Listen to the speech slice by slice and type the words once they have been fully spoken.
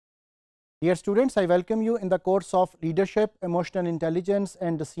Dear students, I welcome you in the course of Leadership, Emotional Intelligence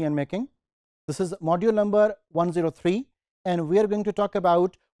and Decision Making. This is module number 103 and we are going to talk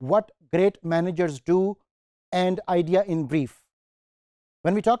about what great managers do and idea in brief.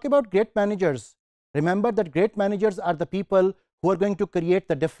 When we talk about great managers, remember that great managers are the people who are going to create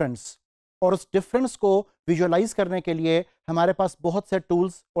the difference. और उस difference को visualise करने के लिए हमारे पास बहुत से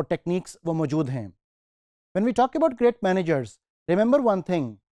tools और टेक्निक्स वो मौजूद हैं. When we talk about great managers, remember one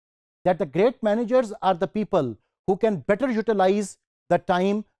thing, that the great managers are the people who can better utilize the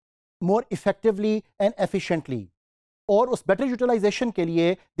time more effectively and efficiently. और उस better utilization के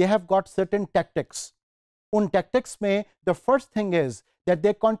लिए they have got certain tactics. उन tactics में the first thing is that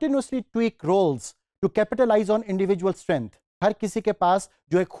they continuously tweak roles to capitalize on individual strength. हर किसी के पास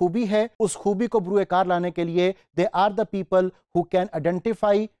जो एक खूबी है उस खूबी को बुरुएकार लाने के लिए they are the people who can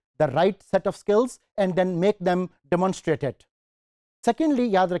identify the right set of skills and then make them demonstrate it. Secondly,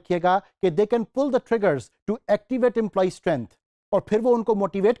 याद रखिएगा कि they can pull the triggers to activate employee strength. और फिर वो उनको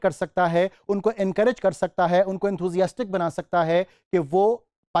मोटिवेट कर सकता है, उनको encourage कर सकता है, उनको enthusiastic बना सकता है कि वो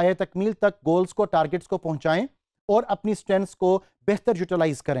पाए तकमील तक गोल्स को, टारगेट्स को पहुंचाएं और अपनी स्ट्रेंथ्स को बेहतर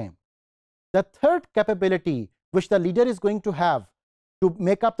यूटिलाइज करें. The third capability which the leader is going to have to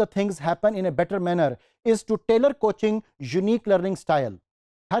make up the things happen in a better manner is to tailor coaching unique learning style.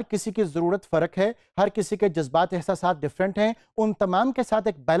 हर किसी की ज़रूरत फ़र्क है, हर किसी के जज्बात एहसासात डिफरेंट हैं, उन तमाम के साथ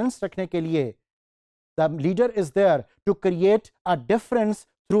एक बैलेंस रखने के लिए the leader is there to create a difference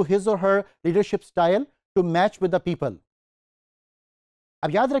through his or her leadership style to match with the people.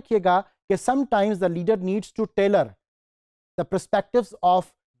 अब याद रखिएगा कि sometimes the leader needs to tailor the perspectives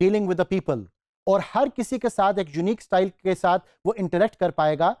of dealing with the people. और हर किसी के साथ एक unique style के साथ वो इंटरेक्ट कर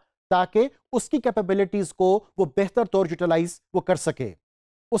पाएगा ताकि उसकी कैपेबिलिटीज को वो बेहतर तौर यूटिलाइज वो कर सके.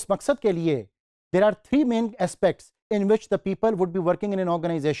 उस मकसद के लिए there are three main aspects in which the people would be working in an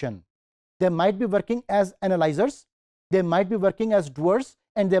organization. They might be working as analyzers, they might be working as doers,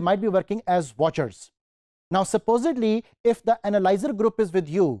 and they might be working as watchers. Now supposedly if the analyzer group is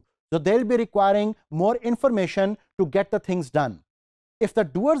with you, so they'll be requiring more information to get the things done. If the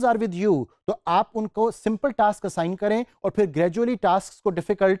doers are with you, तो आप उनको simple task assign करें और फिर gradually tasks को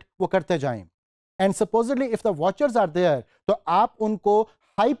difficult वो करते जाएं. And supposedly if the watchers are there, तो आप उनको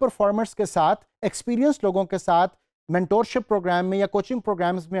high performers के साथ, experienced लोगों के साथ mentorship program में या coaching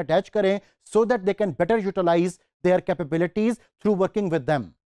programs में attach करें so that they can better utilize their capabilities through working with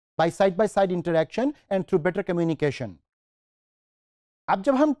them by side interaction and through better communication. अब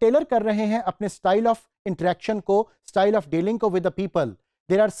जब हम टेलर कर रहे हैं अपने स्टाइल ऑफ इंटरेक्शन को, स्टाइल ऑफ डीलिंग को with the people,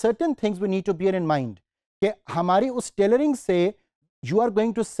 there are certain things we need to bear in mind कि हमारी उस टेलरिंग से you are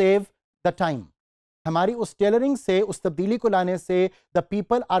going to save the time. हमारी उस टेलरिंग से, उस तब्दीली को लाने से the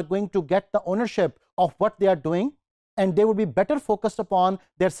people are going to get the ownership of what they are doing and they will be better focused upon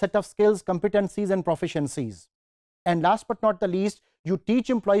their set of skills, competencies and proficiencies. And last but not the least, you teach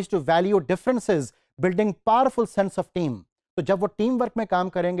employees to value differences, building powerful sense of team. तो जब वो team work में काम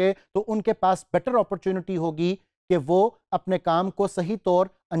करेंगे तो उनके पास better opportunity होगी कि वो अपने काम को सही तौर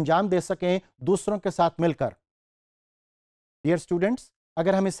अंजाम दे सकें दूसरों के साथ मिलकर. डियर स्टूडेंट्स,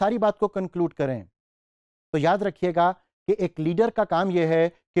 अगर हम इस सारी बात को कंक्लूड करें तो याद रखिएगा कि एक लीडर का काम यह है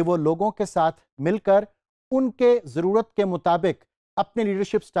कि वो लोगों के साथ मिलकर उनके ज़रूरत के मुताबिक अपने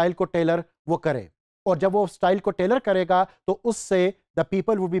लीडरशिप स्टाइल को टेलर वो करे. और जब वो स्टाइल को टेलर करेगा तो उससे the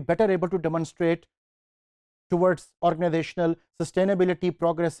people would be better able to demonstrate towards organizational sustainability,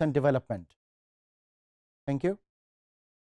 progress and development. Thank you.